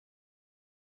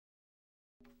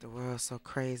The world's so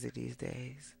crazy these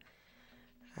days.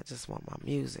 I just want my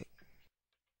music.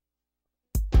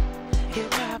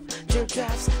 Hip hop, drip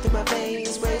drops through my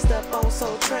veins, raised up on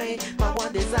Soul Train. My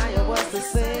one desire was to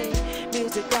sing.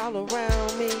 Music all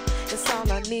around me, it's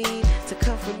all I need to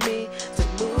comfort me, to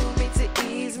move me, to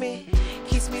ease me,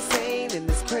 keeps me sane in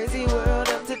this crazy world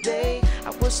of today. I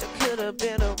wish I could have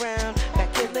been around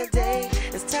back in the day.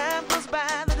 As time goes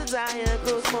by, the desire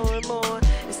grows more and more.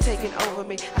 It's taking over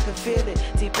me, I can feel it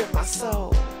deep in my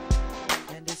soul.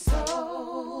 And it's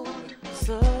so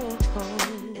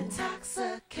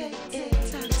intoxicating.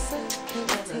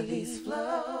 Melodies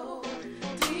flow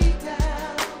deep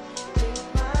down in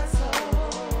my soul.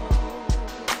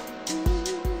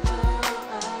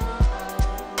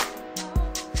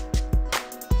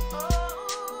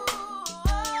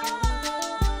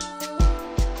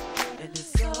 And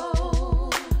it's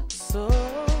so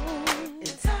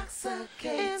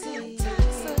intoxicating.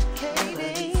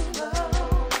 Melodies flow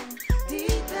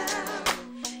deep down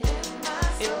in my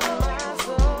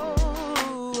soul.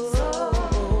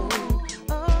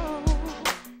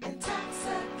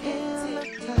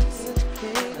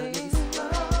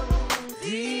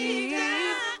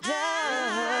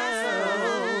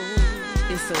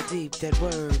 It's so deep that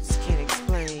words can't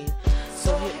explain.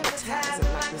 So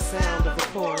hypnotizing, like the sound of a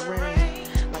pouring rain.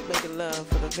 Like making love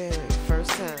for the very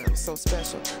first time. So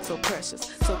special, so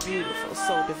precious, so beautiful,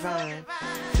 so divine.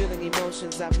 Feeling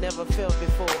emotions I've never felt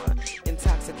before.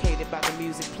 Intoxicated by the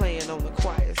music playing on the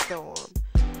quiet storm.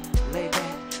 Lay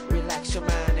back, relax your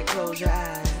mind and close your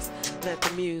eyes. Let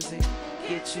the music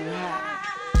get you high.